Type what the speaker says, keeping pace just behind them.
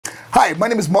Hi, my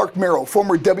name is Marc Mero,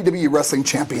 former WWE wrestling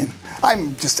champion.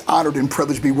 I'm just honored and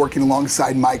privileged to be working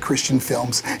alongside My Christian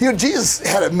Films. You know, Jesus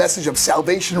had a message of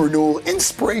salvation, renewal,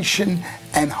 inspiration,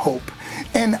 and hope.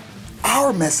 And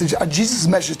our message, Jesus'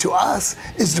 message to us,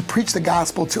 is to preach the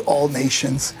gospel to all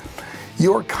nations.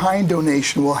 Your kind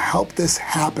donation will help this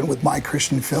happen with My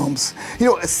Christian Films. You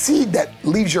know, a seed that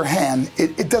leaves your hand,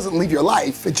 it doesn't leave your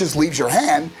life, it just leaves your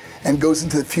hand and goes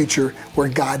into the future where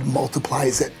God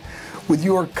multiplies it. With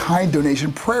your kind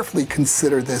donation, prayerfully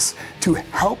consider this to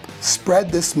help spread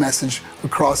this message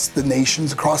across the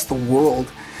nations, across the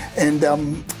world, and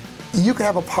you can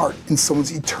have a part in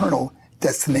someone's eternal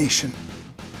destination.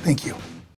 Thank you.